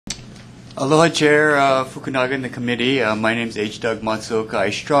Aloha, Chair Fukunaga and the committee. My name is H. Doug Matsuoka. I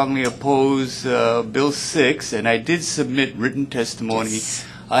strongly oppose Bill 6, and I did submit written testimony. Yes.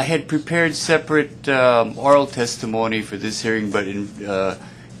 I had prepared separate oral testimony for this hearing, but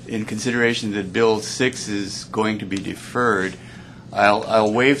in consideration that Bill 6 is going to be deferred,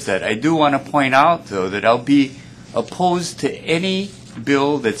 I'll waive that. I do want to point out, though, that I'll be opposed to any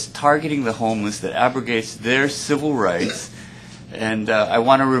bill that's targeting the homeless, that abrogates their civil rights. And I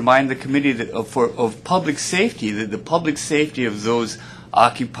want to remind the committee that of public safety, that the public safety of those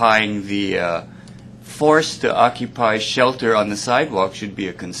occupying the forced to occupy shelter on the sidewalk should be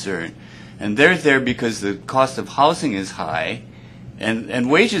a concern. And they're there because the cost of housing is high and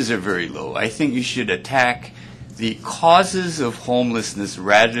wages are very low. I think you should attack the causes of homelessness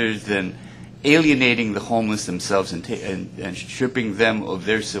rather than alienating the homeless themselves and stripping them of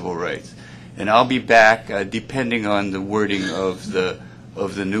their civil rights. And I'll be back depending on the wording of the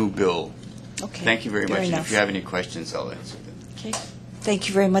new bill. Okay. Thank you very much. And enough. if you have any questions, I'll answer them. Okay. Thank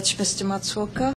you very much, Mr. Matsuoka.